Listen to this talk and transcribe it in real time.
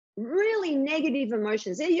really negative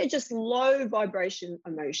emotions. They're just low vibration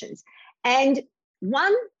emotions. And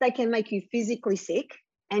one, they can make you physically sick.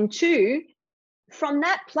 And two, from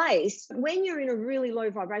that place, when you're in a really low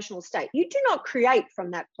vibrational state, you do not create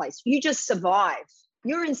from that place. You just survive.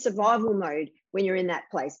 You're in survival mode when you're in that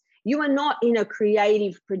place. You are not in a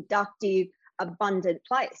creative, productive, abundant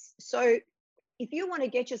place. So if you want to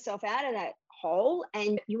get yourself out of that hole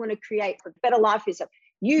and you want to create a better life for yourself,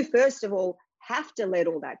 you first of all have to let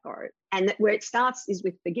all that go. And where it starts is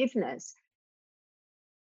with forgiveness.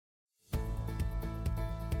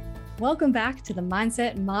 Welcome back to the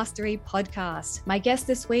Mindset Mastery Podcast. My guest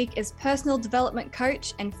this week is personal development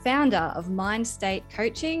coach and founder of Mind State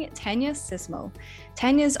Coaching, Tania Cicmil.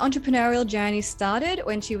 Tania's entrepreneurial journey started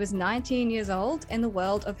when she was 19 years old in the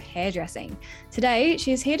world of hairdressing. Today,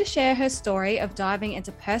 she is here to share her story of diving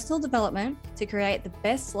into personal development to create the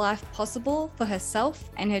best life possible for herself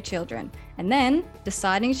and her children, and then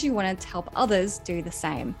deciding she wanted to help others do the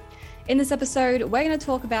same. In this episode, we're going to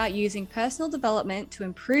talk about using personal development to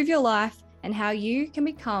improve your life and how you can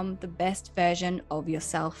become the best version of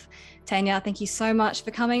yourself. Tania, thank you so much for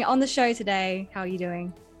coming on the show today. How are you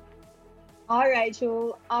doing? Hi,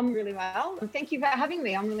 Rachel. I'm really well. Thank you for having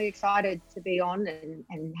me. I'm really excited to be on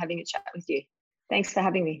and having a chat with you. Thanks for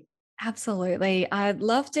having me. Absolutely. I'd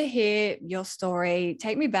love to hear your story.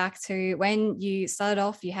 Take me back to when you started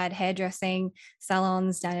off, you had hairdressing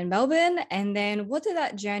salons down in Melbourne. And then what did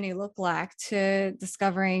that journey look like to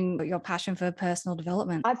discovering your passion for personal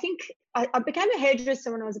development? I think I became a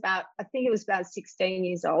hairdresser when I was about 16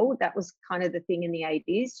 years old. That was kind of the thing in the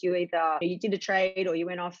 80s. You did a trade or you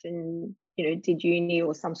went off and, did uni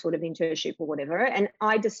or some sort of internship or whatever. And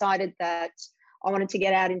I decided that I wanted to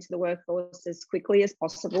get out into the workforce as quickly as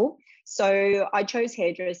possible. So I chose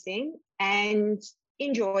hairdressing and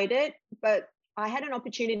enjoyed it. But I had an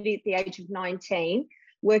opportunity at the age of 19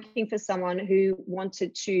 working for someone who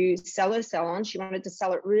wanted to sell her salon. She wanted to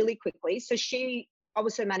sell it really quickly. So I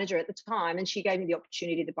was her manager at the time, and she gave me the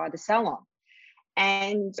opportunity to buy the salon.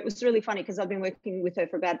 And it was really funny because I've been working with her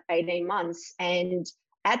for about 18 months. And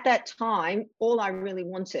at that time, all I really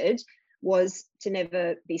wanted was to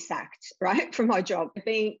never be sacked, right, from my job.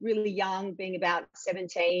 Being really young, being about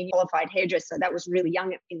 17, qualified hairdresser, that was really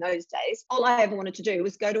young in those days. All I ever wanted to do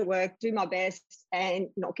was go to work, do my best and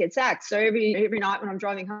not get sacked. So every night when I'm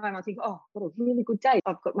driving home, I think, oh, what a really good day.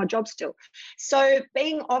 I've got my job still. So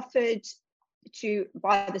being offered to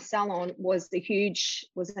buy the salon was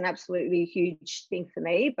an absolutely huge thing for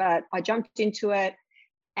me, but I jumped into it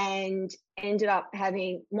and ended up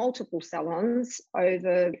having multiple salons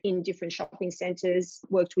over in different shopping centres,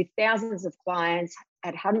 worked with thousands of clients,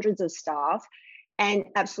 had hundreds of staff, and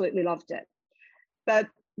absolutely loved it. But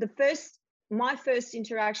my first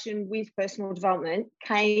interaction with personal development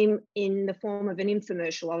came in the form of an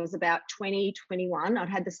infomercial. I was about 20, 21. I'd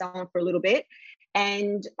had the salon for a little bit,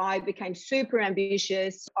 and I became super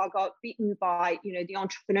ambitious. I got bitten by, the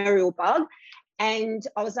entrepreneurial bug. And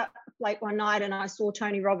I was up late one night and I saw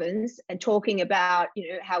Tony Robbins and talking about,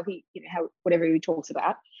 how whatever he talks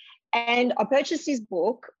about. And I purchased his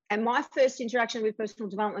book. And my first interaction with personal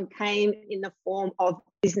development came in the form of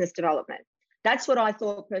business development. That's what I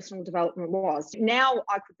thought personal development was. Now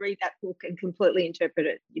I could read that book and completely interpret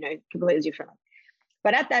it, completely differently.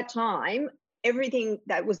 But at that time, everything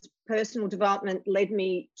that was personal development led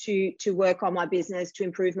me to work on my business, to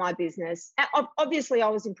improve my business. Obviously, I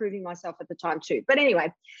was improving myself at the time too. But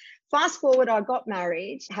anyway, fast forward, I got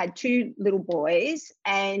married, had 2 little boys,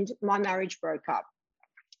 and my marriage broke up.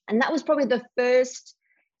 And that was probably the first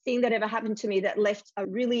thing that ever happened to me that left a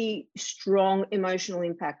really strong emotional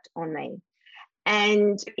impact on me.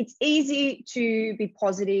 And it's easy to be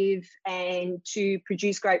positive and to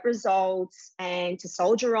produce great results and to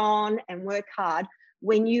soldier on and work hard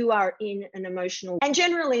when you are in an emotional, and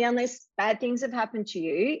generally, unless bad things have happened to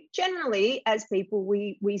you, generally as people,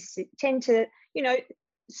 we tend to,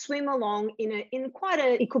 swim along in quite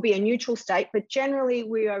it could be a neutral state, but generally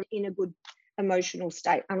we are in a good emotional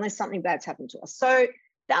state unless something bad's happened to us. So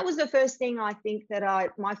that was the first thing I think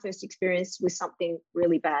my first experience with something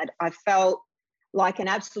really bad. I felt like an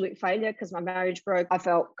absolute failure because my marriage broke. I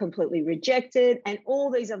felt completely rejected and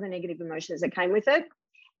all these other negative emotions that came with it.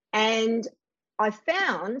 And I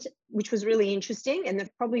found, which was really interesting and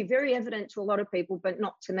probably very evident to a lot of people, but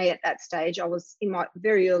not to me at that stage, I was in my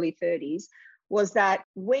very early 30s, was that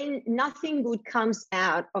when nothing good comes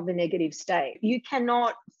out of a negative state, you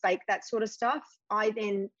cannot fake that sort of stuff. I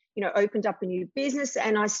then, opened up a new business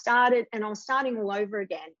and I was starting all over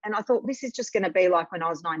again. And I thought, this is just going to be like when I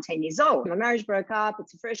was 19 years old. My marriage broke up.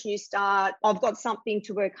 It's a fresh new start. I've got something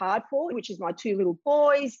to work hard for, which is my 2 little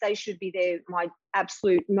boys. They should be there, my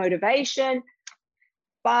absolute motivation.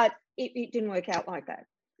 But it didn't work out like that.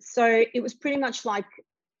 So it was pretty much like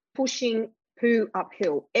pushing poo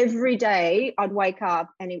uphill. Every day I'd wake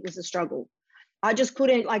up and it was a struggle. I just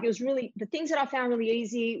couldn't, it was really, the things that I found really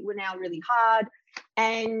easy were now really hard.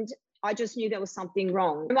 And I just knew there was something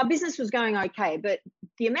wrong. My business was going okay, but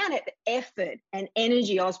the amount of effort and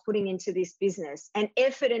energy I was putting into this business and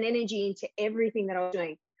effort and energy into everything that I was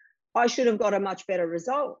doing, I should have got a much better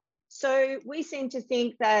result. So we seem to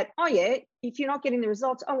think that, oh yeah, if you're not getting the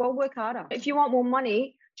results, oh, well, work harder. If you want more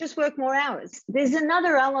money, just work more hours. There's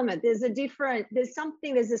another element. There's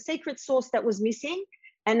a secret sauce that was missing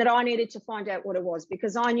and that I needed to find out what it was,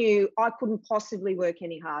 because I knew I couldn't possibly work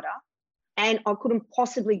any harder and I couldn't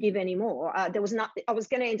possibly give any more. I was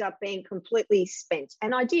going to end up being completely spent.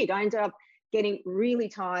 And I did. I ended up getting really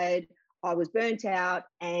tired. I was burnt out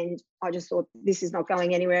and I just thought, this is not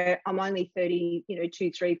going anywhere. I'm only 30,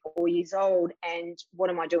 2, 3, 4 years old. And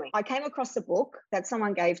what am I doing? I came across a book that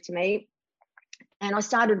someone gave to me and I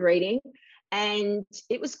started reading, and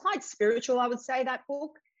it was quite spiritual, I would say, that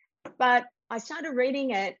book. But I started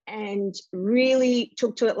reading it and really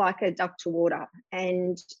took to it like a duck to water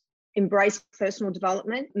and embraced personal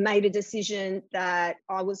development, made a decision that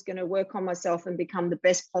I was going to work on myself and become the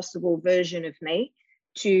best possible version of me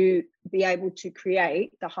to be able to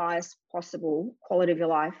create the highest possible quality of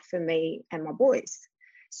life for me and my boys.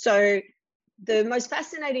 So the most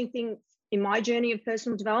fascinating thing in my journey of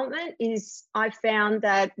personal development is I found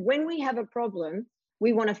that when we have a problem,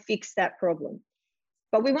 we want to fix that problem.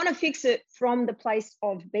 But we want to fix it from the place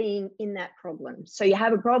of being in that problem. So you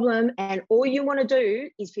have a problem and all you want to do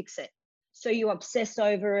is fix it. So you obsess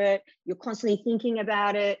over it, you're constantly thinking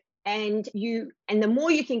about it, and the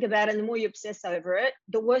more you think about it and the more you obsess over it,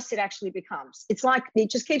 the worse it actually becomes. It's like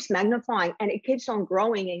it just keeps magnifying and it keeps on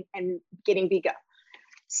growing and getting bigger.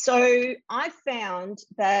 So I found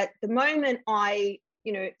that the moment I,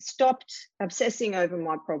 stopped obsessing over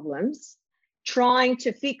my problems, trying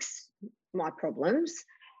to fix my problems,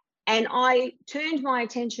 and I turned my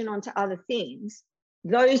attention onto other things,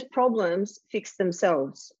 those problems fixed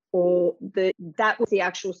themselves, or that was the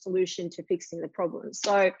actual solution to fixing the problem.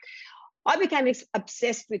 So I became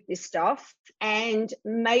obsessed with this stuff and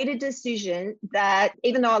made a decision that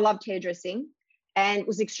even though I loved hairdressing and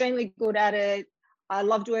was extremely good at it, I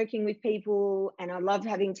loved working with people and I loved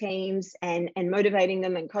having teams and motivating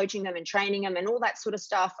them and coaching them and training them and all that sort of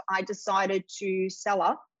stuff, I decided to sell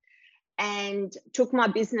up and took my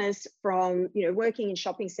business from, working in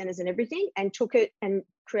shopping centers and everything, and took it and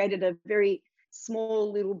created a very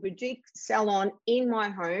small little boutique salon in my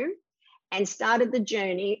home and started the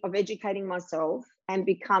journey of educating myself and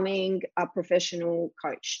becoming a professional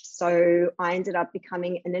coach. So I ended up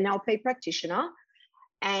becoming an NLP practitioner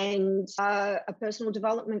and a personal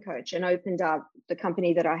development coach, and opened up the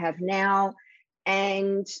company that I have now.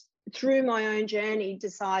 And through my own journey,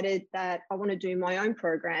 decided that I want to do my own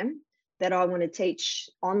program that I want to teach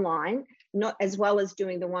online, not as well as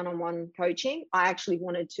doing the one-on-one coaching. I actually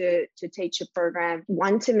wanted to teach a program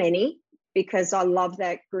one-to-many because I love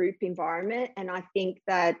that group environment. And I think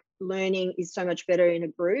that learning is so much better in a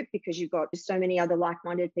group because you've got so many other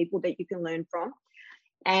like-minded people that you can learn from.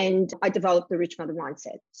 And I developed the Rich Mother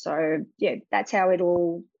Mindset. So yeah, that's how it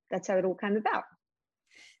all came about.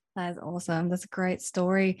 That's awesome. That's a great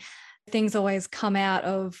story. Things always come out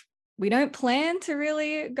of, we don't plan to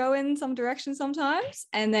really go in some direction sometimes,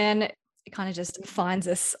 and then it kind of just finds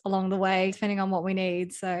us along the way, depending on what we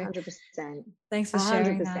need. So 100%. Thanks for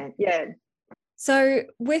sharing 100%. That. Yeah. So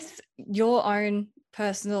with your own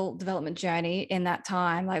personal development journey in that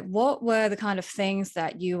time, what were the kind of things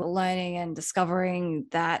that you were learning and discovering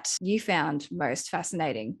that you found most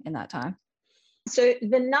fascinating in that time? So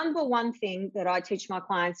the number one thing that I teach my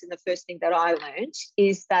clients, and the first thing that I learned,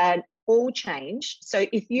 is that all change. So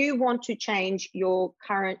if you want to change your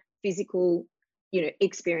current physical,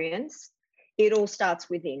 experience, it all starts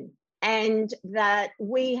within, and that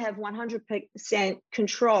we have 100%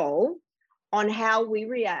 control on how we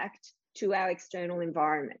react to our external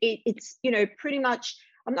environment. It's pretty much,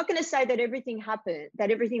 I'm not going to say that everything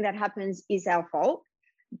that happens is our fault,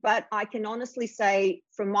 but I can honestly say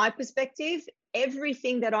from my perspective,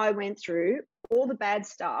 everything that I went through, all the bad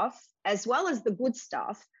stuff, as well as the good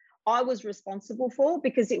stuff, I was responsible for,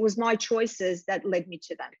 because it was my choices that led me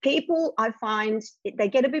to that. People, I find, they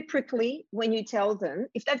get a bit prickly when you tell them,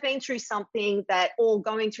 if they've been through something that, or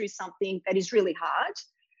going through something that is really hard,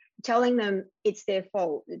 telling them it's their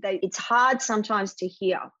fault. It's hard sometimes to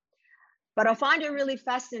hear. But I find it really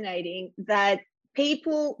fascinating that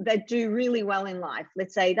people that do really well in life,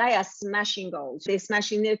 let's say they are smashing goals, they're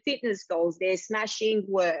smashing their fitness goals, they're smashing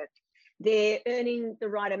work, they're earning the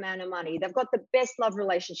right amount of money, they've got the best love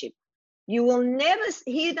relationship. You will never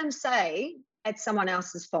hear them say it's someone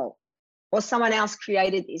else's fault or someone else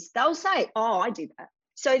created this. They'll say, oh, I did that.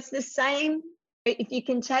 So it's the same. If you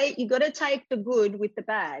can take, you got to take the good with the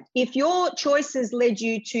bad. If your choices led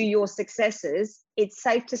you to your successes, it's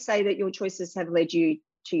safe to say that your choices have led you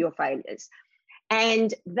to your failures.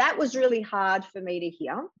 And that was really hard for me to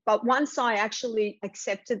hear. But once I actually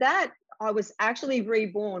accepted that, I was actually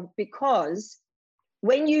reborn, because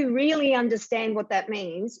when you really understand what that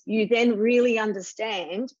means, you then really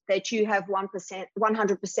understand that you have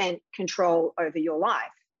 100% control over your life.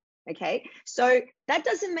 Okay, so that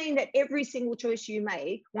doesn't mean that every single choice you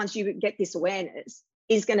make, once you get this awareness,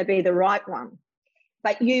 is going to be the right one.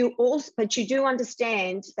 But you do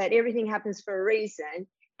understand that everything happens for a reason.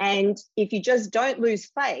 And if you just don't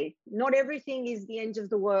lose faith, not everything is the end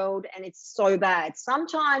of the world and it's so bad.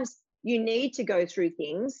 Sometimes you need to go through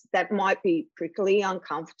things that might be prickly,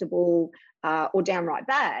 uncomfortable, or downright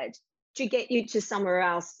bad to get you to somewhere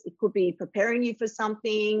else. It could be preparing you for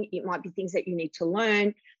something. It might be things that you need to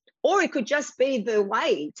learn. Or it could just be the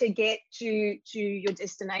way to get to your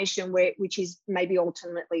destination, which is maybe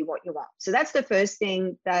ultimately what you want. So that's the first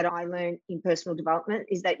thing that I learned in personal development,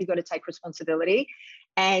 is that you've got to take responsibility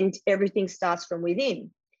and everything starts from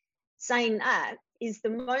within. Saying that is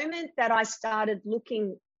the moment that I started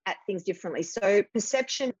looking at things differently. So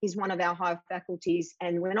perception is one of our higher faculties.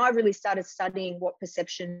 And when I really started studying what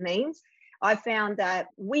perception means, I found that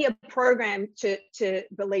we are programmed to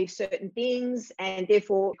believe certain things, and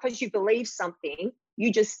therefore, because you believe something,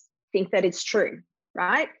 you just think that it's true,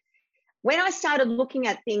 right? When I started looking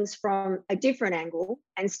at things from a different angle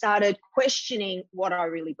and started questioning what I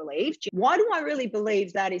really believed, why do I really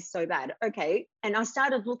believe that is so bad? Okay, and I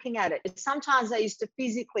started looking at it. Sometimes I used to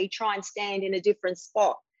physically try and stand in a different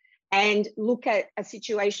spot and look at a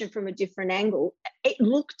situation from a different angle. It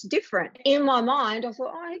looked different. In my mind, I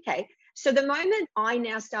thought, oh, okay. So the moment I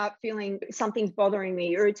now start feeling something's bothering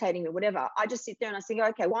me, irritating me, whatever, I just sit there and I think,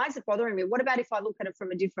 okay, why is it bothering me? What about if I look at it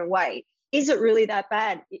from a different way? Is it really that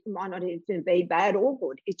bad? It might not even be bad or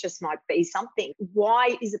good. It just might be something.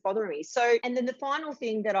 Why is it bothering me? So, and then the final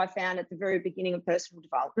thing that I found at the very beginning of personal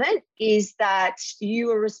development is that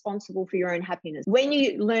you are responsible for your own happiness. When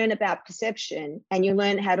you learn about perception and you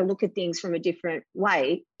learn how to look at things from a different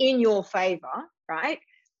way in your favor, right?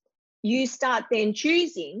 You start then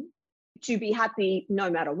choosing to be happy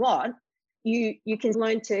no matter what. You can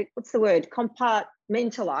learn to, what's the word,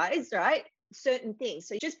 compartmentalize, right, certain things.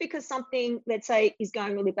 So just because something, let's say, is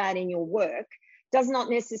going really bad in your work does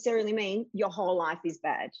not necessarily mean your whole life is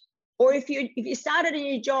bad. Or if you started a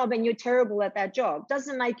new job and you're terrible at that job,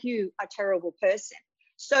 doesn't make you a terrible person.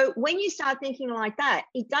 So when you start thinking like that,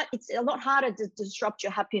 it's a lot harder to disrupt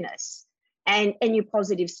your happiness and your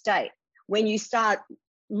positive state when you start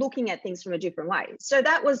looking at things from a different way. So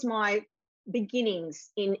that was my beginnings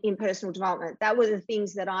in personal development. That were the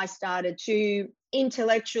things that I started to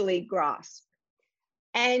intellectually grasp.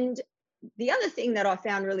 And the other thing that I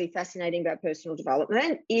found really fascinating about personal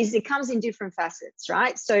development is it comes in different facets,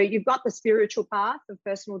 right? So you've got the spiritual path of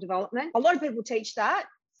personal development. A lot of people teach that.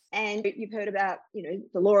 And you've heard about,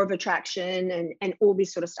 the law of attraction and all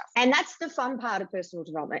this sort of stuff. And that's the fun part of personal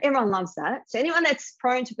development. Everyone loves that. So anyone that's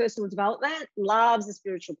prone to personal development loves the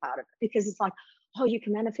spiritual part of it, because it's like, oh, you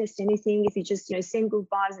can manifest anything if you just, send good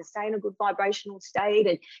vibes and stay in a good vibrational state,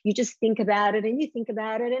 and you just think about it and you think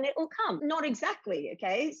about it and it will come. Not exactly,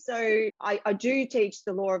 okay? So I do teach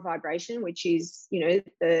the law of vibration, which is,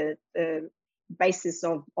 the basis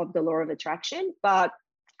of the law of attraction, but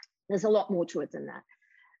there's a lot more to it than that.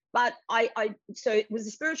 But so it was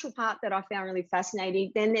the spiritual part that I found really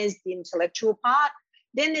fascinating. Then there's the intellectual part.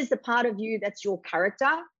 Then there's the part of you that's your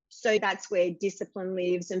character. So that's where discipline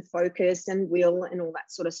lives, and focus and will and all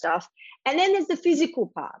that sort of stuff. And then there's the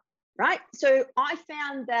physical part, right? So I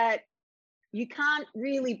found that you can't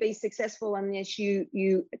really be successful unless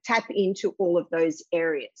you tap into all of those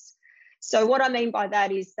areas. So what I mean by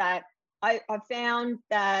that is that I found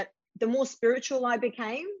that the more spiritual I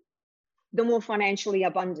became, the more financially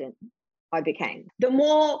abundant I became. The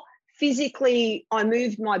more physically, I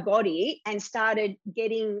moved my body and started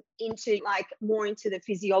getting into like more into the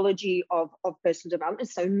physiology of personal development.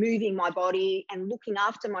 So moving my body and looking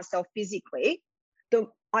after myself physically,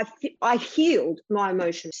 I healed my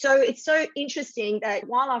emotions. So it's so interesting that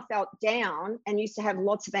while I felt down and used to have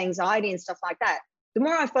lots of anxiety and stuff like that, the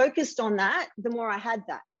more I focused on that, the more I had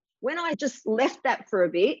that. When I just left that for a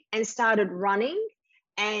bit and started running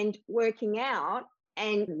and working out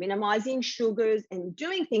and minimizing sugars and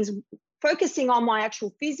doing things, focusing on my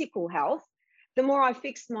actual physical health, the more I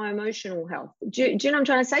fixed my emotional health. Do you know what I'm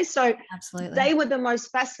trying to say? So Absolutely. They were the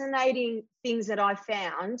most fascinating things that I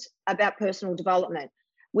found about personal development,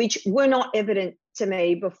 which were not evident to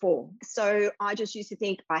me before. So I just used to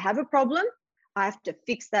think, I have a problem, I have to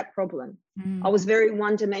fix that problem. I was very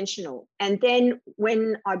one-dimensional. And then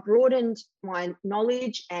when I broadened my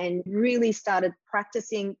knowledge and really started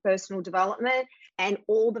practicing personal development and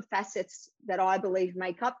all the facets that I believe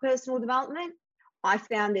make up personal development, I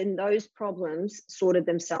found then those problems sorted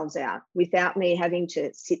themselves out without me having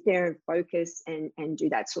to sit there and focus and do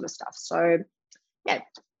that sort of stuff. So, yeah.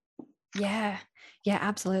 Yeah,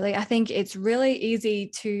 absolutely. I think it's really easy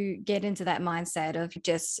to get into that mindset of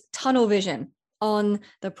just tunnel vision on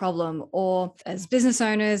the problem, or as business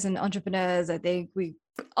owners and entrepreneurs, I think we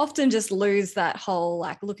often just lose that whole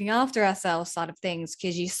like looking after ourselves side of things,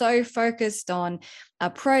 because you're so focused on a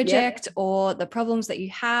project or the problems that you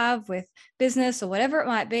have with business or whatever it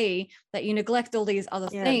might be, that you neglect all these other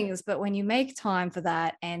things. But when you make time for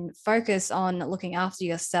that and focus on looking after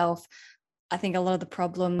yourself, I think a lot of the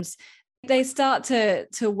problems, they start to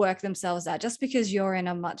work themselves out, just because you're in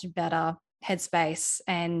a much better headspace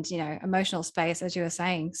and, you know, emotional space, as you were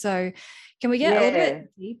saying. So can we get a little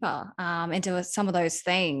bit deeper into some of those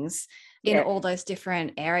things in all those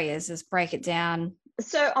different areas? Just break it down.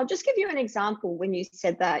 So I'll just give you an example. When you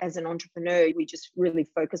said that as an entrepreneur, we just really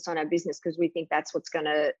focus on our business because we think that's what's going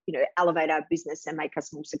to, you know, elevate our business and make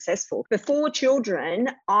us more successful. Before children,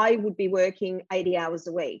 I would be working 80 hours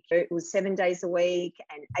a week. It was 7 days a week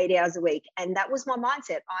and 8 hours a week. And that was my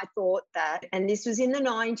mindset. I thought that, and this was in the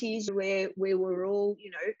 90s where we were all, you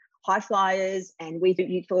know, high flyers, and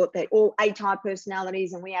you thought that all A-type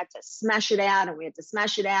personalities, and we had to smash it out and we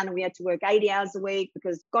had to work 80 hours a week,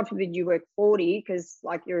 because God forbid you work 40, because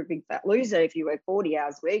like you're a big fat loser if you work 40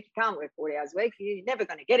 hours a week. You can't work 40 hours a week. You're never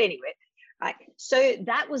going to get anywhere. Right. So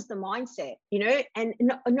that was the mindset, you know, and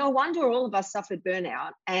no wonder all of us suffered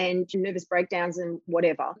burnout and nervous breakdowns and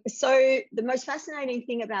whatever. So the most fascinating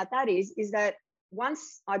thing about that is that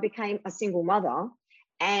once I became a single mother,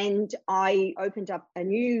 and I opened up a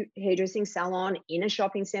new hairdressing salon in a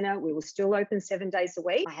shopping center. We were still open 7 days a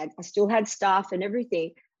week. I still had staff and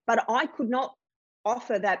everything, but I could not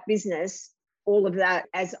offer that business all of that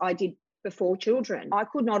as I did before children. I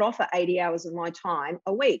could not offer 80 hours of my time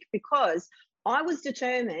a week, because I was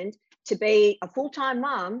determined to be a full-time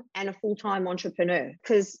mom and a full-time entrepreneur,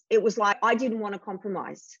 because it was like I didn't want to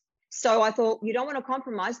compromise. So I thought, you don't want to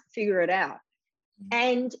compromise, figure it out.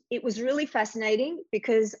 And it was really fascinating,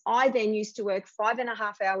 because I then used to work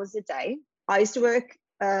 5.5 hours a day. I used to work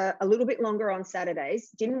a little bit longer on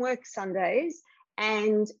Saturdays, didn't work Sundays,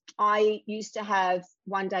 and I used to have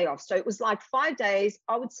 1 day off. So it was like 5 days.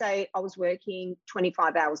 I would say I was working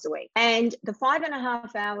 25 hours a week. And the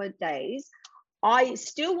 5.5 hour days, I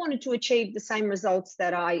still wanted to achieve the same results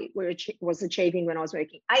that I was achieving when I was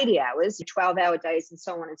working 80 hours, 12-hour days, and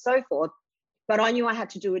so on and so forth. But I knew I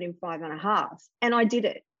had to do it in 5.5, and I did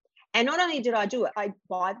it. And not only did I do it,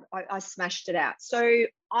 I smashed it out. So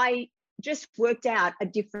I just worked out a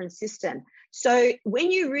different system. So when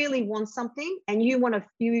you really want something and you want to,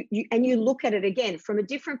 you look at it again from a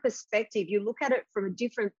different perspective, you look at it from a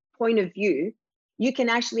different point of view, you can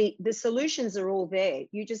actually, the solutions are all there.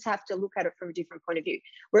 You just have to look at it from a different point of view.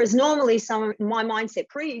 Whereas normally my mindset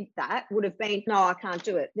pre that would have been, no, I can't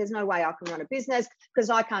do it. There's no way I can run a business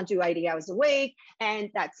because I can't do 80 hours a week,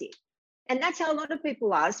 and that's it. And that's how a lot of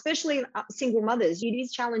people are, especially single mothers. It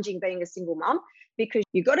is challenging being a single mom, because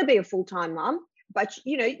you've got to be a full-time mom, but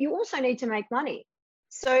you know, you also need to make money.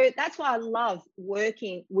 So that's why I love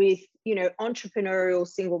working with, you know, entrepreneurial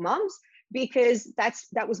single moms, because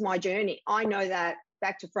that was my journey. I know that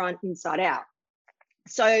back to front, inside out.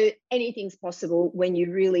 So anything's possible when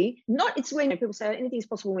you really, it's when people say anything's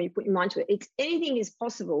possible when you put your mind to it. Anything is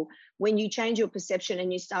possible when you change your perception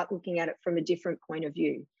and you start looking at it from a different point of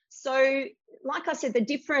view. So like I said,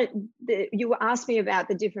 you were asked me about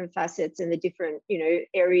the different facets and the different, you know,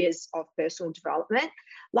 areas of personal development.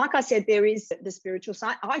 Like I said, there is the spiritual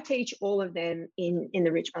side. I teach all of them in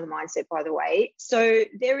the Rich Mother Mindset, by the way. So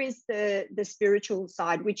there is the spiritual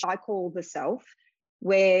side, which I call the self.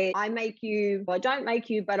 where I don't make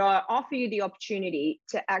you, but I offer you the opportunity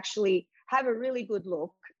to actually have a really good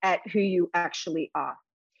look at who you actually are.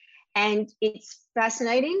 And it's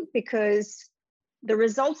fascinating because the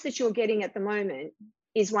results that you're getting at the moment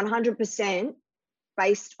is 100%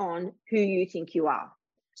 based on who you think you are.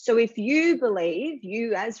 So if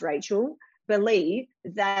you as Rachel believe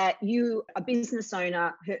that you are a business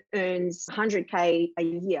owner who earns 100K a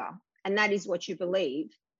year, and that is what you believe,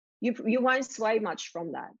 you won't sway much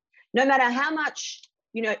from that. No matter how much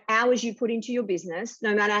hours you put into your business,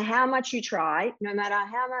 no matter how much you try, no matter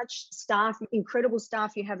how much incredible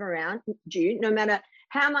staff you have around you, no matter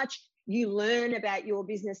how much you learn about your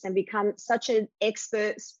business and become such an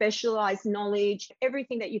expert, specialized knowledge,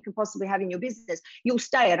 everything that you can possibly have in your business, you'll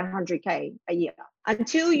stay at 100K a year.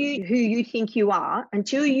 Until who you think you are,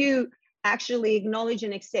 until you actually acknowledge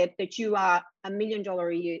and accept that you are $1 million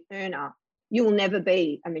a year earner, you will never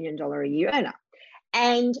be $1 million a year earner.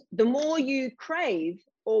 And the more you crave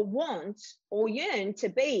or want or yearn to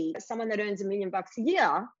be someone that earns $1 million a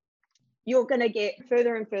year, you're going to get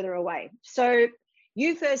further and further away. So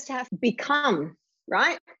you first have to become,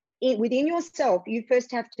 right? Within yourself, you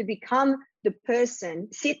first have to become the person.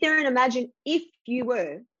 Sit there and imagine if you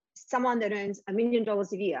were someone that earns $1 million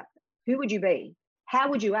a year, who would you be? How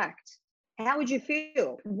would you act? How would you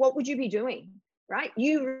feel? What would you be doing? Right?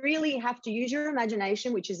 You really have to use your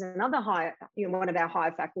imagination, which is another one of our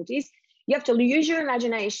higher faculties. You have to use your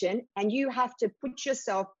imagination and you have to put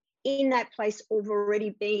yourself in that place of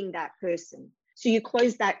already being that person. So you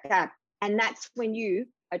close that gap, and that's when you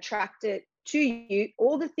attract it to you,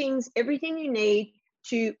 all the things, everything you need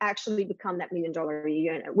to actually become that $1 million a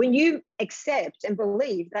year earner. When you accept and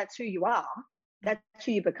believe that's who you are, that's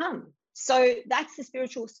who you become. So that's the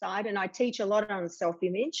spiritual side. And I teach a lot on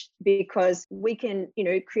self-image because we can,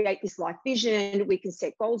 create this life vision. We can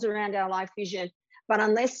set goals around our life vision. But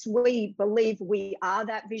unless we believe we are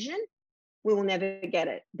that vision, we will never get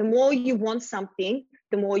it. The more you want something,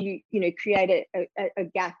 the more you create a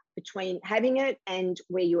gap between having it and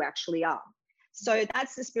where you actually are. So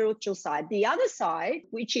that's the spiritual side. The other side,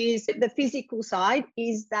 which is the physical side,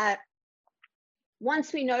 is that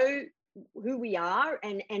once we know who we are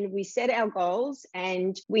and we set our goals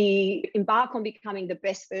and we embark on becoming the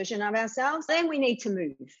best version of ourselves, then we need to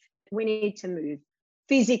move. We need to move,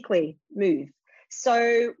 physically move.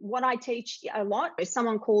 So what I teach a lot, if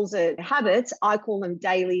someone calls it habits, I call them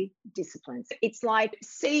daily disciplines. It's like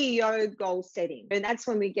CEO goal setting. And that's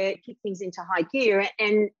when we kick things into high gear.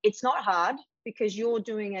 And it's not hard because you're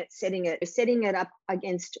doing it, setting it up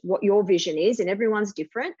against what your vision is, and everyone's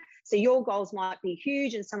different. So your goals might be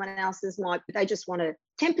huge and someone else's might, they just want a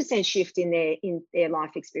 10% shift in their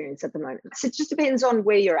life experience at the moment. So it just depends on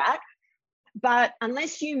where you're at. But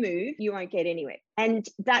unless you move, you won't get anywhere. And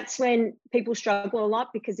that's when people struggle a lot,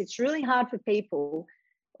 because it's really hard for people,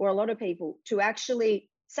 or a lot of people, to actually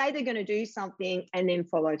say they're going to do something and then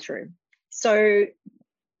follow through. So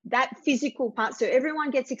that physical part, so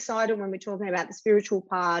everyone gets excited when we're talking about the spiritual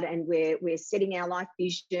part, and we're setting our life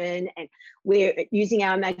vision and we're using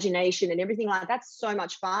our imagination and everything like that. That's so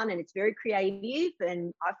much fun and it's very creative.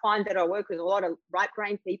 And I find that I work with a lot of right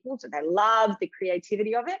brain people, so they love the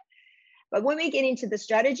creativity of it. But when we get into the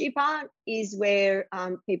strategy part is where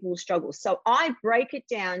people struggle. So I break it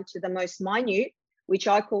down to the most minute, which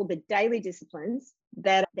I call the daily disciplines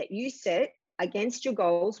that you set against your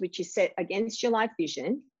goals, which is set against your life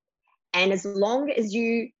vision. And as long as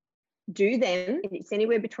you do them, it's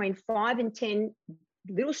anywhere between 5 and 10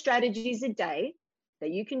 little strategies a day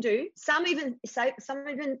that you can do. Some even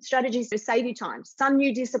strategies to save you time. Some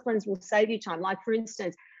new disciplines will save you time. Like, for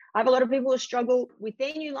instance, I have a lot of people who struggle with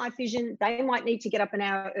their new life vision. They might need to get up an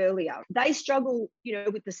hour earlier. They struggle,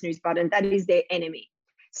 with the snooze button. That is their enemy.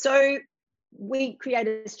 So we create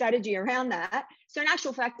a strategy around that. So in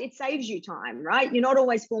actual fact, it saves you time, right? You're not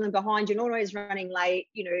always falling behind. You're not always running late,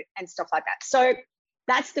 and stuff like that. So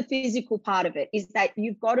that's the physical part of it, is that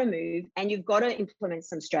you've got to move and you've got to implement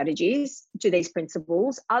some strategies to these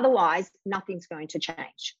principles. Otherwise, nothing's going to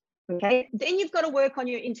change. Okay. Then you've got to work on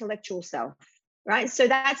your intellectual self. Right. So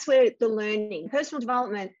that's where the learning, personal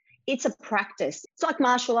development, it's a practice. It's like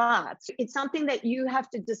martial arts. It's something that you have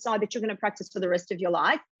to decide that you're going to practice for the rest of your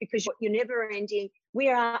life, because you're never ending.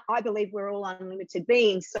 I believe we're all unlimited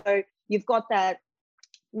beings. So you've got that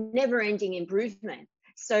never ending improvement.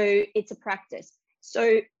 So it's a practice.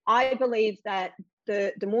 So I believe that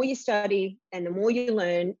the more you study and the more you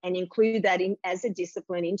learn and include that in as a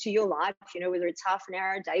discipline into your life, whether it's half an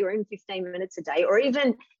hour a day or even 15 minutes a day, or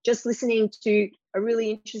even just listening to a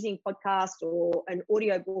really interesting podcast or an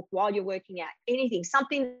audio book while you're working out,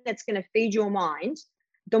 something that's going to feed your mind,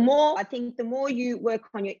 the more you work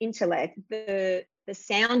on your intellect, the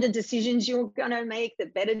sounder decisions you're going to make, the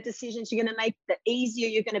better decisions you're going to make, the easier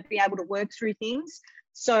you're going to be able to work through things.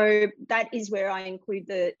 So that is where I include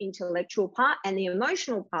the intellectual part, and the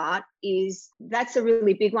emotional part that's a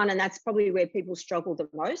really big one. And that's probably where people struggle the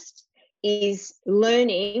most, is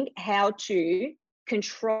learning how to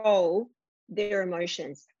control their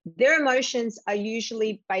emotions. Their emotions are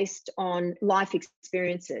usually based on life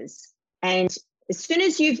experiences. And as soon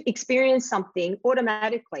as you've experienced something,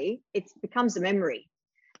 automatically it becomes a memory.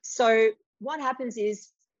 So what happens is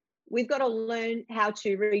we've got to learn how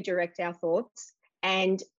to redirect our thoughts,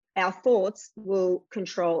 and our thoughts will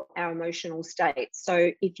control our emotional state.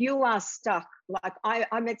 So if you are stuck, like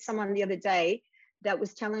I met someone the other day that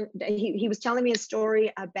was he was telling me a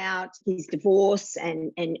story about his divorce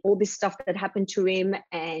and all this stuff that happened to him,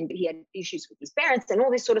 and he had issues with his parents and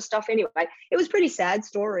all this sort of stuff. Anyway, it was a pretty sad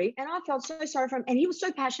story, and I felt so sorry for him. And he was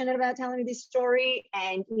so passionate about telling me this story,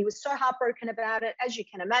 and he was so heartbroken about it, as you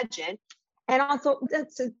can imagine. And I thought,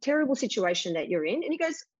 that's a terrible situation that you're in. And he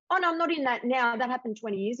goes, oh no, I'm not in that now. That happened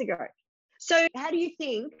 20 years ago. So how do you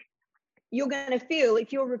think you're going to feel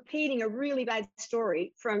if you're repeating a really bad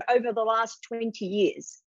story from over the last 20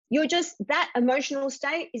 years? That emotional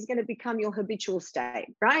state is going to become your habitual state,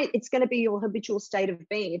 right? It's going to be your habitual state of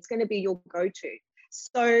being. It's going to be your go-to.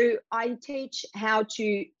 So I teach how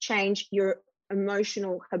to change your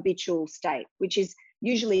emotional habitual state, which is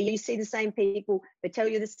usually you see the same people, they tell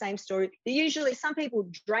you the same story. Some people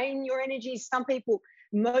drain your energy, some people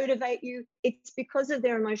motivate you. It's because of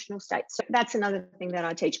their emotional state. So that's another thing that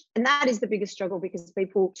I teach. And that is the biggest struggle, because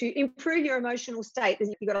to improve your emotional state,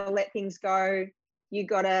 you got to let things go. You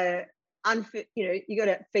got to, you got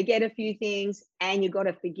to forget a few things, and you got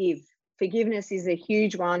to forgive. Forgiveness is a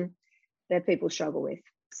huge one that people struggle with.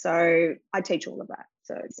 So I teach all of that.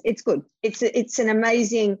 So it's good. It's an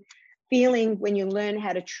amazing feeling when you learn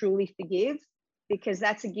how to truly forgive, because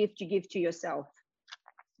that's a gift you give to yourself.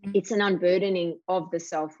 It's an unburdening of the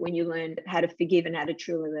self when you learn how to forgive and how to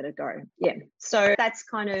truly let it go. Yeah. So that's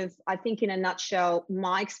kind of, I think, in a nutshell,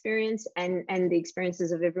 my experience and the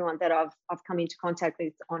experiences of everyone that I've come into contact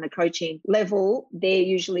with on a coaching level. They're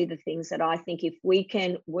usually the things that I think, if we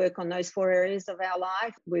can work on those 4 areas of our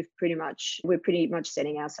life, we're pretty much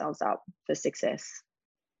setting ourselves up for success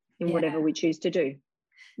in whatever we choose to do.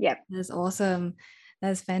 Yeah. That's awesome.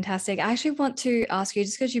 That's fantastic. I actually want to ask you,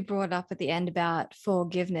 just because you brought it up at the end about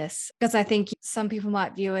forgiveness, because I think some people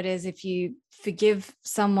might view it as, if you forgive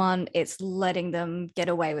someone, it's letting them get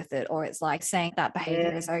away with it, or it's like saying that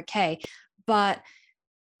behavior is okay. But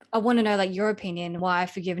I want to know, like, your opinion, why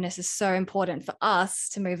forgiveness is so important for us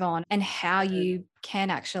to move on, and how you can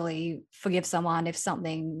actually forgive someone if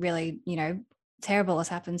something really, terrible has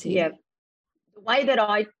happened to you. Yeah. The way that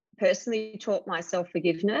I personally taught myself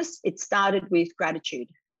forgiveness, it started with gratitude.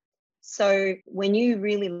 So when you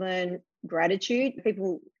really learn gratitude, it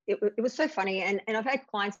was so funny. And I've had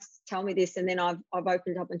clients tell me this, and then I've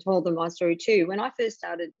opened up and told them my story too. When I first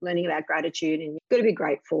started learning about gratitude, and you've got to be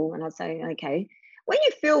grateful, and I say, okay, when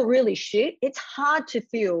you feel really shit, it's hard to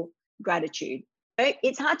feel gratitude.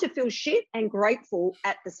 It's hard to feel shit and grateful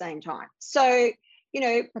at the same time. So,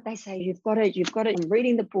 but they say you've got to. I'm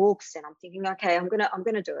reading the books, and I'm thinking, okay, I'm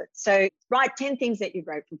gonna do it. So write 10 things that you're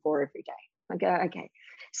grateful for every day. I go, okay.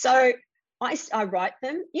 So I write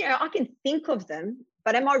them. I can think of them,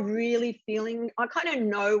 but am I really feeling? I kind of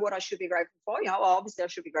know what I should be grateful for. Obviously I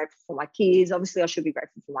should be grateful for my kids. Obviously I should be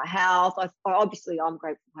grateful for my health. Obviously I'm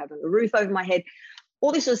grateful for having a roof over my head.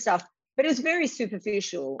 All this sort of stuff. But it was very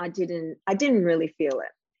superficial. I didn't really feel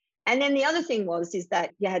it. And then the other thing is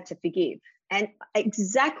that you had to forgive. And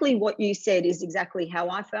exactly what you said is exactly how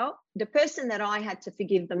I felt. The person that I had to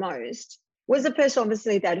forgive the most was the person,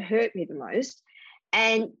 obviously, that hurt me the most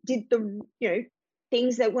and did the,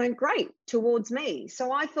 things that weren't great towards me.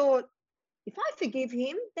 So I thought, if I forgive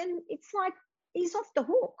him, then it's like he's off the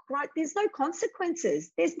hook, right? There's no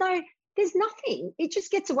consequences. There's nothing. He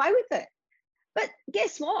just gets away with it. But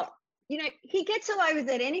guess what? He gets away with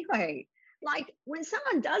it anyway. Like, when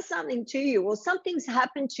someone does something to you, or something's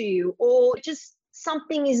happened to you, or just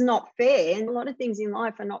something is not fair, and a lot of things in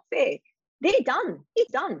life are not fair, they're done.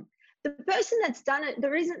 It's done. The person that's done it,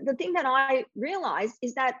 the thing that I realized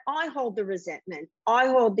is that I hold the resentment, I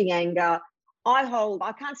hold the anger,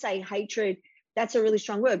 I can't say hatred, that's a really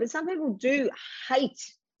strong word, but some people do hate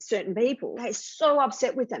certain people. They're so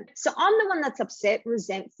upset with them. So I'm the one that's upset,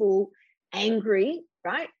 resentful, angry,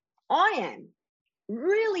 right? I am.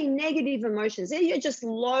 Really negative emotions. They're just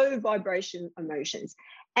low vibration emotions.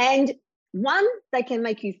 And one, they can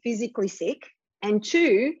make you physically sick. And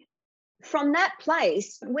two, from that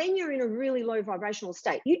place, when you're in a really low vibrational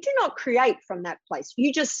state, you do not create from that place.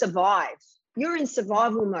 You just survive. You're in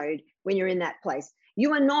survival mode when you're in that place.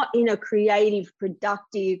 You are not in a creative,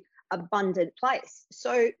 productive, abundant place.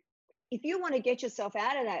 So if you want to get yourself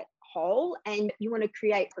out of that hole and you want to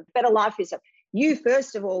create a better life for yourself, you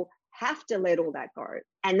first of all have to let all that go.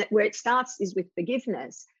 And where it starts is with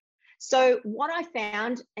forgiveness. So what I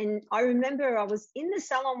found, and I remember I was in the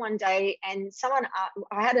salon one day and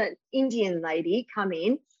I had an Indian lady come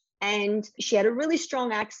in and she had a really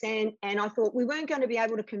strong accent, and I thought we weren't going to be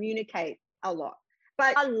able to communicate a lot.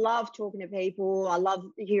 But I love talking to people. I love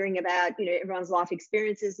hearing about, everyone's life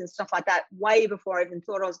experiences and stuff like that, way before I even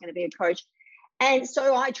thought I was going to be a coach. And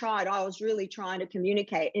so I was really trying to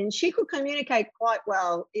communicate, and she could communicate quite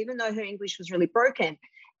well, even though her English was really broken.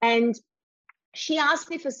 And she asked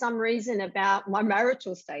me for some reason about my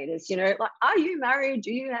marital status, like, are you married?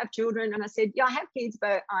 Do you have children? And I said, yeah, I have kids,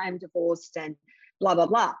 but I am divorced and blah, blah,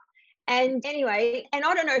 blah. And anyway, and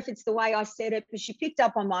I don't know if it's the way I said it, but she picked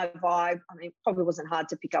up on my vibe. I mean, it probably wasn't hard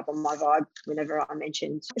to pick up on my vibe whenever I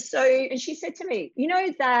mentioned. So, and she said to me, you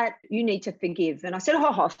know that you need to forgive. And I said,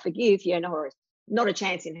 oh, forgive? Yeah, no worries. Not a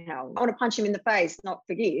chance in hell. I want to punch him in the face, not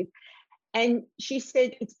forgive. And she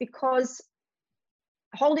said, it's because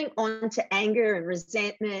holding on to anger and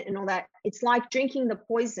resentment and all that, it's like drinking the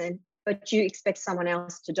poison, but you expect someone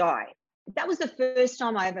else to die. That was the first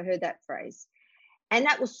time I ever heard that phrase. And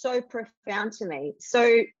that was so profound to me.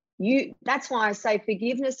 So that's why I say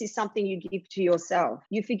forgiveness is something you give to yourself.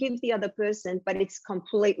 You forgive the other person, but it's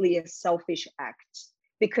completely a selfish act,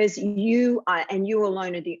 because you are, and you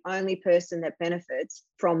alone are the only person that benefits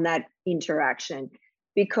from that interaction,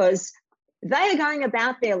 because they are going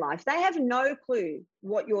about their life. They have no clue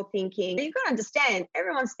what you're thinking. You've got to understand,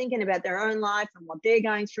 everyone's thinking about their own life and what they're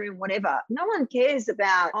going through and whatever. No one cares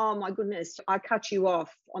about, oh my goodness, I cut you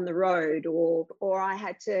off on the road, or I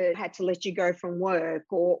had to let you go from work,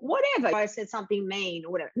 or whatever. I said something mean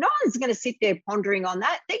or whatever. No one's going to sit there pondering on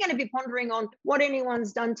that. They're going to be pondering on what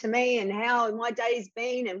anyone's done to me and how my day's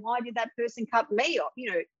been and why did that person cut me off.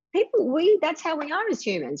 People, that's how we are as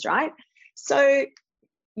humans, right? So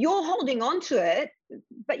you're holding on to it,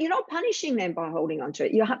 but you're not punishing them by holding on to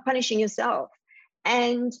it. You're punishing yourself.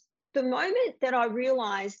 And the moment that I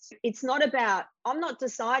realized it's not about, I'm not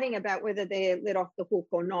deciding about whether they're let off the hook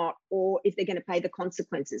or not, or if they're going to pay the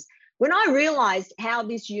consequences. When I realized how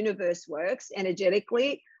this universe works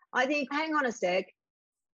energetically, I think, hang on a sec,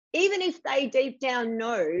 even if they deep down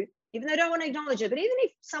know, even though they don't want to acknowledge it, but even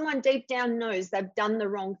if someone deep down knows they've done the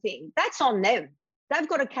wrong thing, that's on them. They've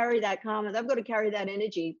got to carry that karma. They've got to carry that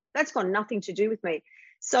energy. That's got nothing to do with me.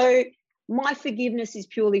 So my forgiveness is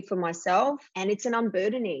purely for myself, and it's an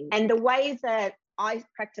unburdening. And the way that I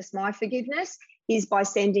practice my forgiveness is by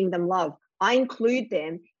sending them love. I include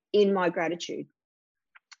them in my gratitude.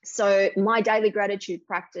 So my daily gratitude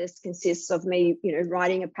practice consists of me,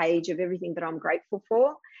 writing a page of everything that I'm grateful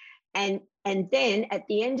for. And then at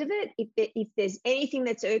the end of it, if there's anything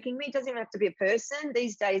that's irking me, it doesn't even have to be a person.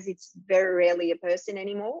 These days, it's very rarely a person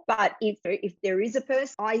anymore. But if there is a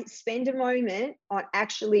person, I spend a moment on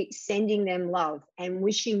actually sending them love and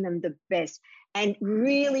wishing them the best, and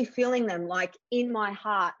really feeling them like in my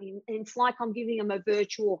heart. And it's like I'm giving them a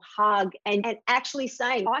virtual hug and actually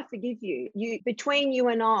saying, I forgive you. Between you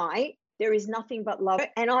and I, there is nothing but love.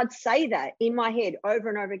 And I'd say that in my head over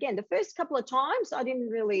and over again. The first couple of times, I didn't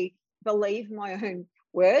really believe my own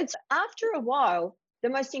words. After a while, the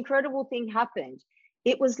most incredible thing happened.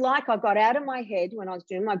 It was like I got out of my head when I was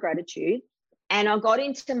doing my gratitude, and I got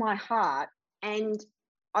into my heart, and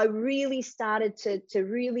I really started to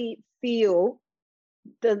really feel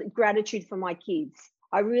the gratitude for my kids.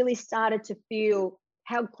 I really started to feel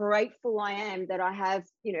how grateful I am that I have,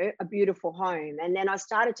 a beautiful home. And then I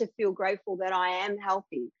started to feel grateful that I am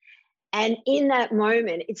healthy. And in that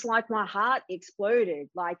moment, it's like my heart exploded,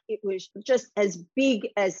 like it was just as big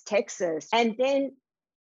as Texas. And then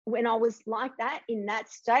when I was like that, in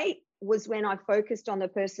that state, was when I focused on the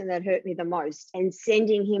person that hurt me the most and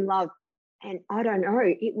sending him love. And I don't know,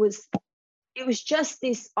 it was just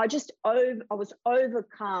this, I was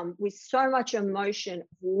overcome with so much emotion,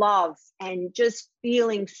 love, and just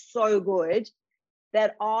feeling so good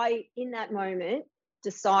that I, in that moment,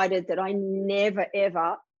 decided that I never,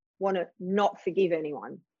 ever want to not forgive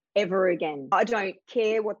anyone ever again. I don't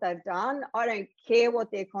care what they've done. I don't care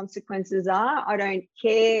what their consequences are. I don't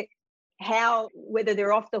care whether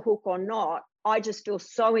they're off the hook or not. I just feel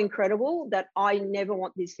so incredible that I never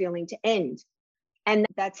want this feeling to end. And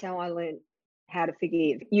that's how I learned how to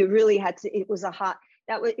forgive. You really had to, it was heart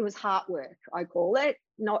work, I call it,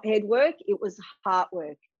 not head work. It was heart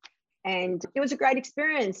work. And it was a great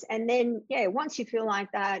experience. And then, yeah, once you feel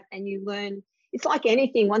like that and you learn, it's like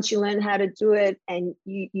anything, once you learn how to do it and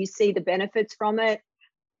you see the benefits from it,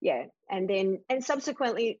 yeah. And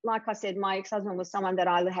subsequently, like I said, my ex-husband was someone that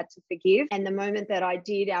I had to forgive. And the moment that I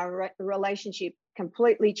did, our relationship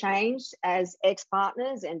completely changed as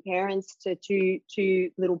ex-partners and parents to two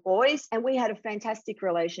little boys. And we had a fantastic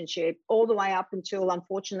relationship all the way up until,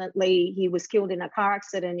 unfortunately, he was killed in a car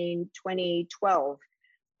accident in 2012.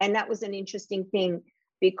 And that was an interesting thing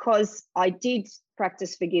because I did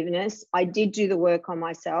practice forgiveness. I did do the work on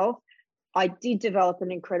myself. I did develop an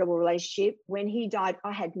incredible relationship. When he died,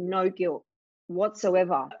 I had no guilt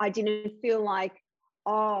whatsoever. I didn't feel like,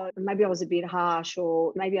 oh, maybe I was a bit harsh,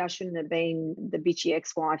 or maybe I shouldn't have been the bitchy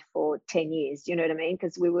ex-wife for 10 years. You know what I mean?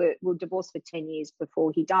 Because we were divorced for 10 years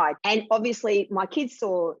before he died. And obviously my kids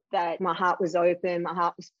saw that my heart was open, my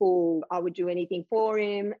heart was full. I would do anything for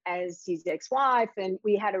him as his ex-wife. And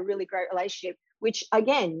we had a really great relationship, which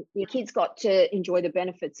again, your kids got to enjoy the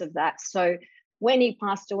benefits of that. So when he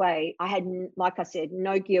passed away, I had, like I said,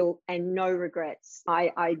 no guilt and no regrets.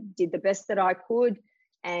 I did the best that I could,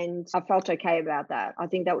 and I felt okay about that. I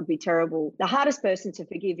think that would be terrible. The hardest person to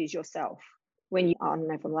forgive is yourself. When you, I don't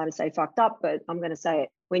know if I'm allowed to say fucked up, but I'm going to say it.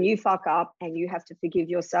 When you fuck up and you have to forgive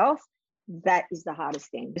yourself, that is the hardest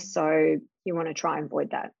thing. So you want to try and avoid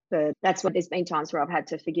that. But that's what, there's been times where I've had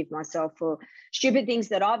to forgive myself for stupid things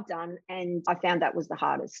that I've done, and I found that was the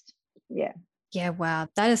hardest. Yeah. Yeah, wow.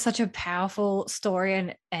 That is such a powerful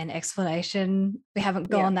story and explanation. We haven't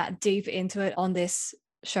gone that deep into it on this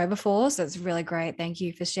show before, so it's really great. Thank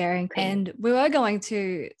you for sharing. And we were going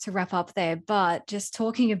to wrap up there, but just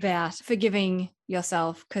talking about forgiving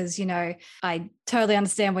yourself, because, you know, I totally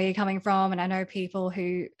understand where you're coming from. And I know people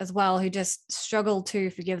who just struggle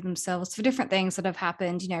to forgive themselves for different things that have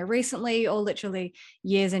happened, you know, recently or literally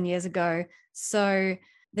years and years ago. So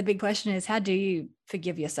the big question is, how do you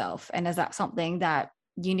forgive yourself? And is that something that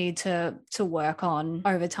you need to work on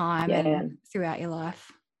over time and throughout your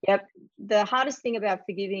life? Yep. The hardest thing about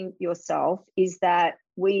forgiving yourself is that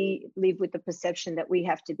we live with the perception that we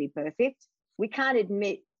have to be perfect. We can't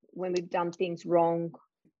admit when we've done things wrong,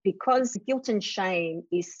 because guilt and shame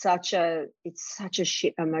is such a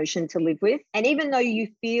shit emotion to live with. And even though you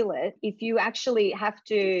feel it, if you actually have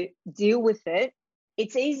to deal with it,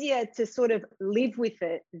 it's easier to sort of live with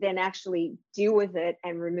it than actually deal with it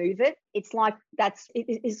and remove it. It's like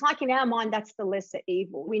it's like in our mind, that's the lesser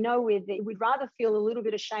evil. We know we'd rather feel a little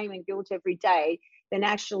bit of shame and guilt every day than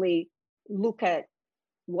actually look at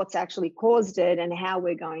what's actually caused it and how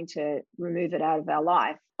we're going to remove it out of our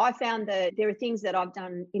life. I found that there are things that I've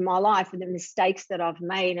done in my life and the mistakes that I've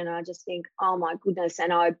made, and I just think, oh my goodness,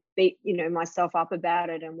 and I beat myself up about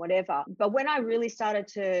it and whatever. But when I really started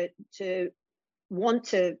to want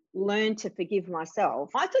to learn to forgive myself,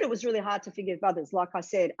 I thought it was really hard to forgive others, like I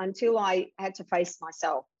said, until I had to face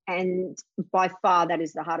myself. And by far, that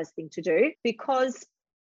is the hardest thing to do, because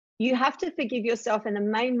you have to forgive yourself. And the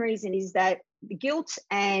main reason is that guilt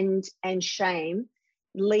and shame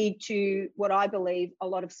lead to what I believe a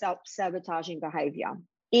lot of self-sabotaging behavior.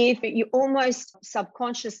 If you almost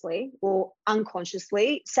subconsciously or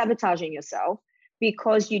unconsciously sabotaging yourself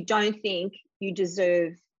because you don't think you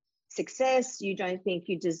deserve success, you don't think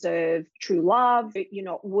you deserve true love, you're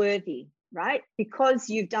not worthy, right? Because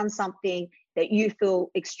you've done something that you feel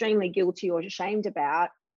extremely guilty or ashamed about,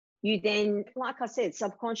 you then, like I said,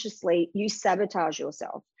 subconsciously, you sabotage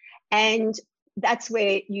yourself. And that's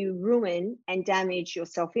where you ruin and damage your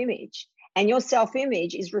self-image. And your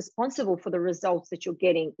self-image is responsible for the results that you're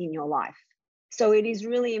getting in your life. So it is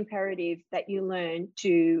really imperative that you learn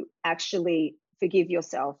to actually forgive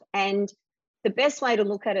yourself. And the best way to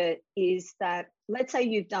look at it is that, let's say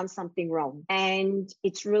you've done something wrong and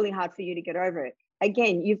it's really hard for you to get over it.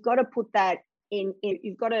 Again, you've got to put that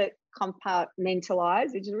you've got to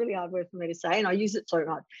compartmentalize, which is a really hard word for me to say, and I use it so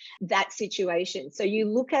much, that situation. So you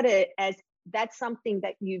look at it as that's something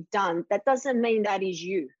that you've done. That doesn't mean that is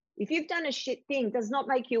you. If you've done a shit thing, does not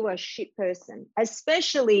make you a shit person,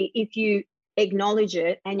 especially if you acknowledge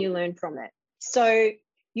it and you learn from it. So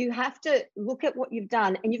you have to look at what you've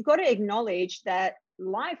done, and you've got to acknowledge that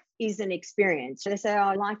life is an experience. So they say,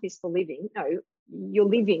 oh, life is for living. No, you're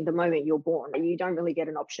living the moment you're born. You don't really get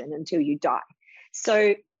an option until you die.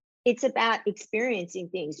 So it's about experiencing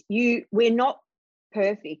things. We're not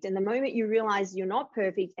perfect. And the moment you realize you're not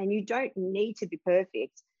perfect and you don't need to be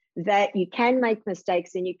perfect, that you can make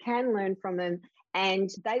mistakes and you can learn from them, and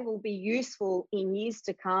they will be useful in years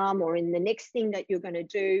to come or in the next thing that you're going to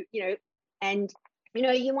do, and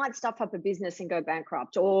you might stuff up a business and go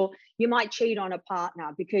bankrupt, or you might cheat on a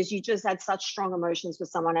partner because you just had such strong emotions for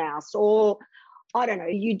someone else, or I don't know,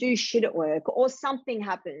 you do shit at work or something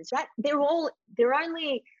happens, right? They're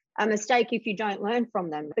only a mistake if you don't learn from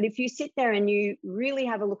them. But if you sit there and you really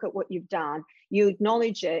have a look at what you've done, you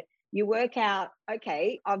acknowledge it, you work out,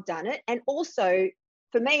 okay, I've done it. And also,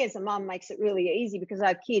 for me as a mum, makes it really easy because I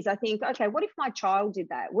have kids. I think, okay, what if my child did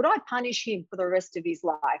that? Would I punish him for the rest of his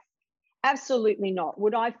life? Absolutely not.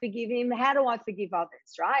 Would I forgive him? How do I forgive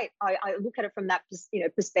others, right? I look at it from that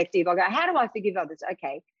perspective. I go, how do I forgive others?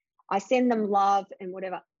 Okay, I send them love and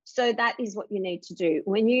whatever. So that is what you need to do.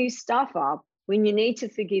 When you stuff up, when you need to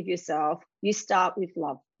forgive yourself, you start with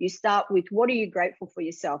love. You start with, what are you grateful for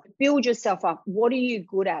yourself? Build yourself up. What are you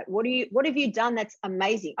good at? What have you done that's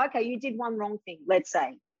amazing? Okay, you did one wrong thing, let's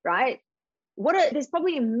say, right? There's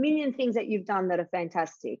probably a million things that you've done that are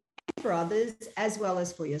fantastic. For others as well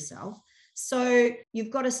as for yourself. So you've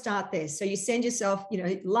got to start there. So you send yourself,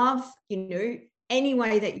 love, any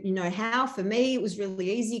way that you know how. For me, it was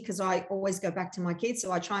really easy because I always go back to my kids.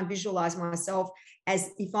 So I try and visualize myself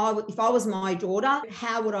as if I was my daughter,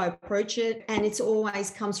 how would I approach it? And it's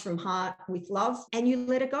always comes from heart with love, and you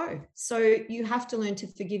let it go. So you have to learn to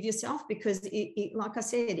forgive yourself because it like I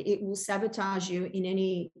said, it will sabotage you in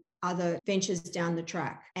any other ventures down the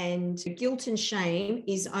track. And guilt and shame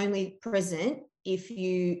is only present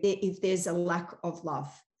if there's a lack of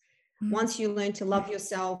love. Once you learn to love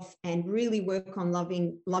yourself and really work on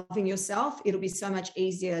loving yourself, it'll be so much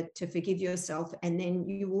easier to forgive yourself, and then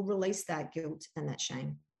you will release that guilt and that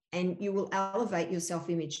shame, and you will elevate your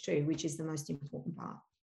self-image too, which is the most important part.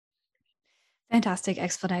 Fantastic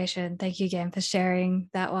explanation. Thank you again for sharing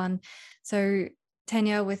that one. So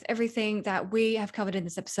Tania, with everything that we have covered in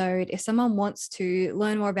this episode, if someone wants to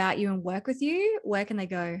learn more about you and work with you, where can they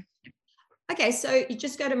go? Okay, so you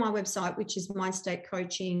just go to my website, which is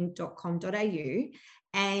mindstatecoaching.com.au,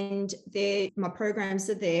 and my programs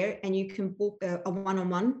are there, and you can book a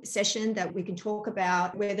one-on-one session that we can talk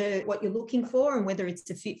about what you're looking for and whether it's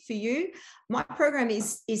a fit for you. My program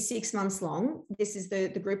is 6 months long. This is the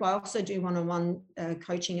group. I also do one-on-one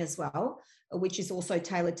coaching as well, which is also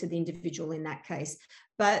tailored to the individual in that case.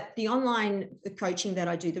 But the online coaching that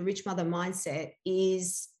I do, the Rich Mother Mindset,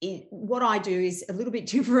 what I do is a little bit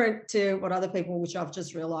different to what other people, which I've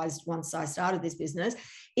just realized once I started this business,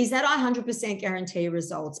 is that I 100% guarantee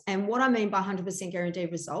results. And what I mean by 100% guarantee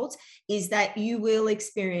results is that you will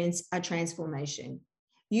experience a transformation.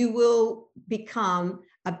 You will become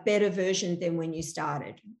a better version than when you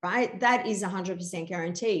started, right? That is 100%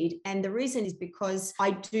 guaranteed. And the reason is because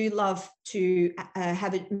I do love to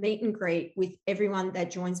have a meet and greet with everyone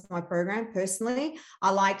that joins my program personally.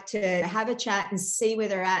 I like to have a chat and see where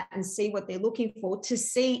they're at and see what they're looking for, to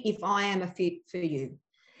see if I am a fit for you.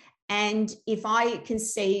 And if I can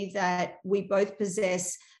see that we both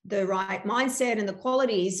possess the right mindset and the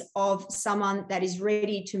qualities of someone that is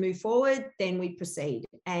ready to move forward, then we proceed.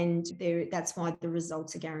 And that's why the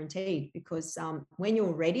results are guaranteed, because when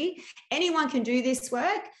you're ready, anyone can do this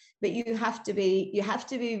work, but you have to be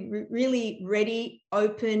really ready,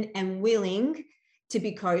 open, and willing to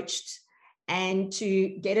be coached and to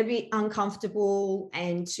get a bit uncomfortable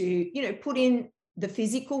and to, put in the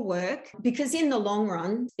physical work, because in the long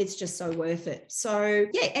run, it's just so worth it. So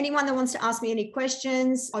yeah, anyone that wants to ask me any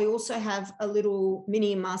questions, I also have a little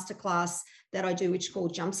mini masterclass that I do, which is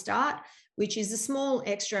called Jumpstart, which is a small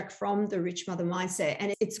extract from the Rich Mother Mindset.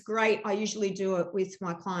 And it's great. I usually do it with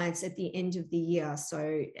my clients at the end of the year.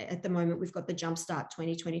 So at the moment, we've got the Jumpstart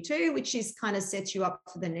 2022, which is kind of sets you up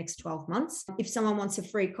for the next 12 months. If someone wants a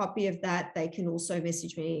free copy of that, they can also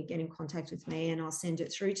message me, get in contact with me, and I'll send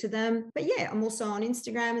it through to them. But yeah, I'm also on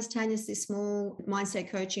Instagram as Tania Cicmil, Mindset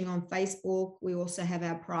Coaching on Facebook. We also have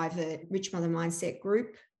our private Rich Mother Mindset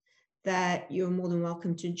group that you're more than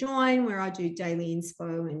welcome to join, where I do daily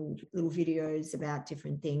inspo and little videos about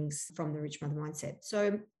different things from the Rich Mother Mindset.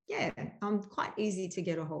 So yeah, I'm quite easy to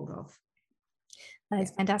get a hold of. That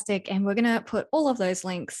is fantastic. And we're going to put all of those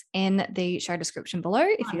links in the show description below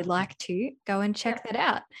if you'd like to go and check that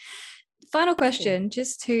out. Final question,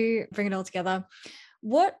 just to bring it all together.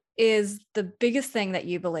 What is the biggest thing that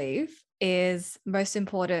you believe is most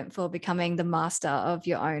important for becoming the master of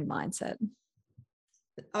your own mindset?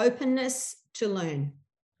 Openness to learn.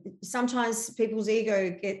 Sometimes people's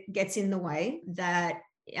ego gets in the way. That,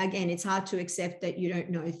 again, it's hard to accept that you don't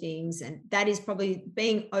know things, and that is probably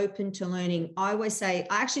being open to learning. I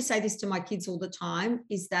actually say this to my kids all the time,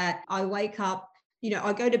 is that I wake up,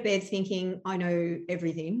 I go to bed thinking I know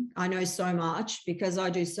everything. I know so much because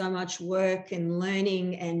I do so much work and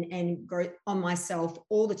learning and growth on myself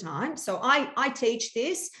all the time. So I teach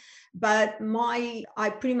this, But I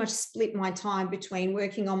pretty much split my time between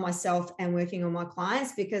working on myself and working on my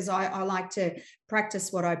clients, because I like to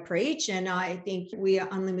practice what I preach. And I think we are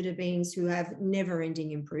unlimited beings who have never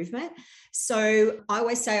ending improvement. So I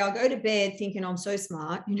always say I go to bed thinking I'm so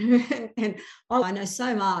smart, and I know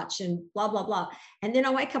so much and blah, blah, blah. And then I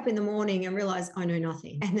wake up in the morning and realize I know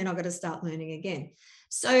nothing. And then I've got to start learning again.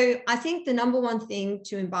 So I think the number one thing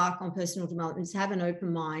to embark on personal development is have an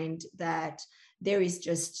open mind that there is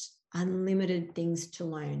just unlimited things to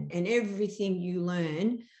learn, and everything you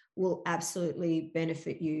learn will absolutely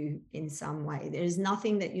benefit you in some way. There's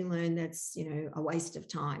nothing that you learn that's, a waste of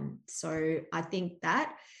time. So I think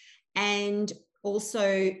that, and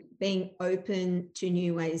also being open to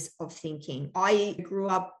new ways of thinking. I grew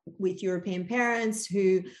up with European parents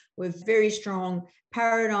who were very strong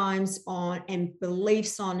paradigms on and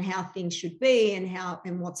beliefs on how things should be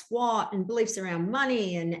and what's what, and beliefs around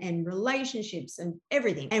money and relationships and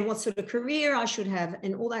everything, and what sort of career I should have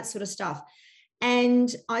and all that sort of stuff. And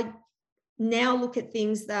I now look at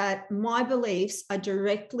things that my beliefs are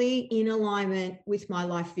directly in alignment with my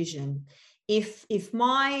life vision. If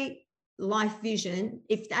my life vision,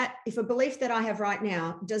 if a belief that I have right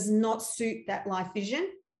now does not suit that life vision,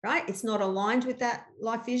 right? It's not aligned with that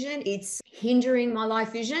life vision. It's hindering my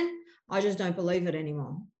life vision. I just don't believe it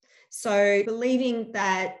anymore. So believing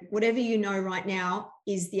that whatever you know right now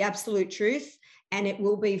is the absolute truth and it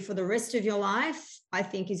will be for the rest of your life, I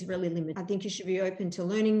think is really limited. I think you should be open to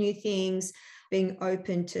learning new things, being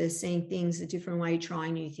open to seeing things a different way,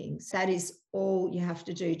 trying new things. That is all you have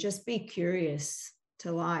to do. Just be curious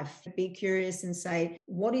to life. Be curious and say,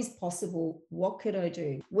 what is possible? What could I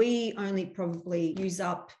do? We only probably use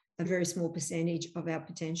up a very small percentage of our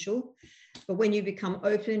potential. But when you become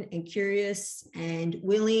open and curious and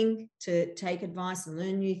willing to take advice and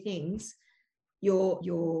learn new things,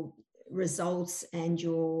 your results and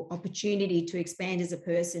your opportunity to expand as a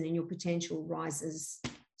person and your potential rises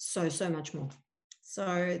so much more.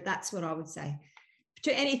 So that's what I would say.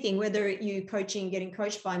 To anything, whether you getting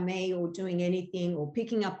coached by me or doing anything or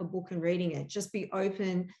picking up a book and reading it, just be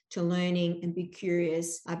open to learning and be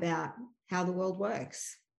curious about how the world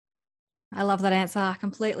works. I love that answer. I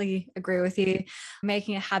completely agree with you.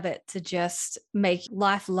 Making a habit to just make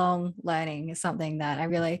lifelong learning is something that I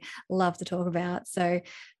really love to talk about. So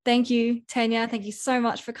thank you, Tania. Thank you so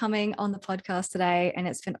much for coming on the podcast today. And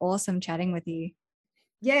it's been awesome chatting with you.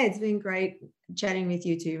 Yeah, it's been great chatting with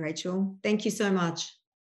you too, Rachel. Thank you so much.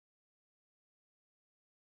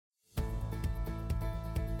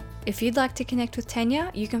 If you'd like to connect with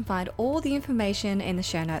Tania, you can find all the information in the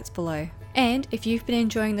show notes below. And if you've been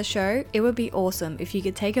enjoying the show, it would be awesome if you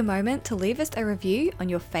could take a moment to leave us a review on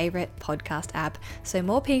your favorite podcast app so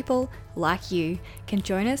more people like you can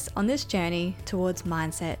join us on this journey towards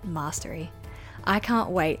mindset mastery. I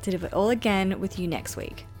can't wait to do it all again with you next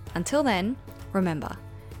week. Until then, remember,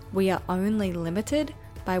 we are only limited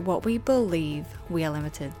by what we believe we are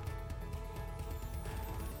limited.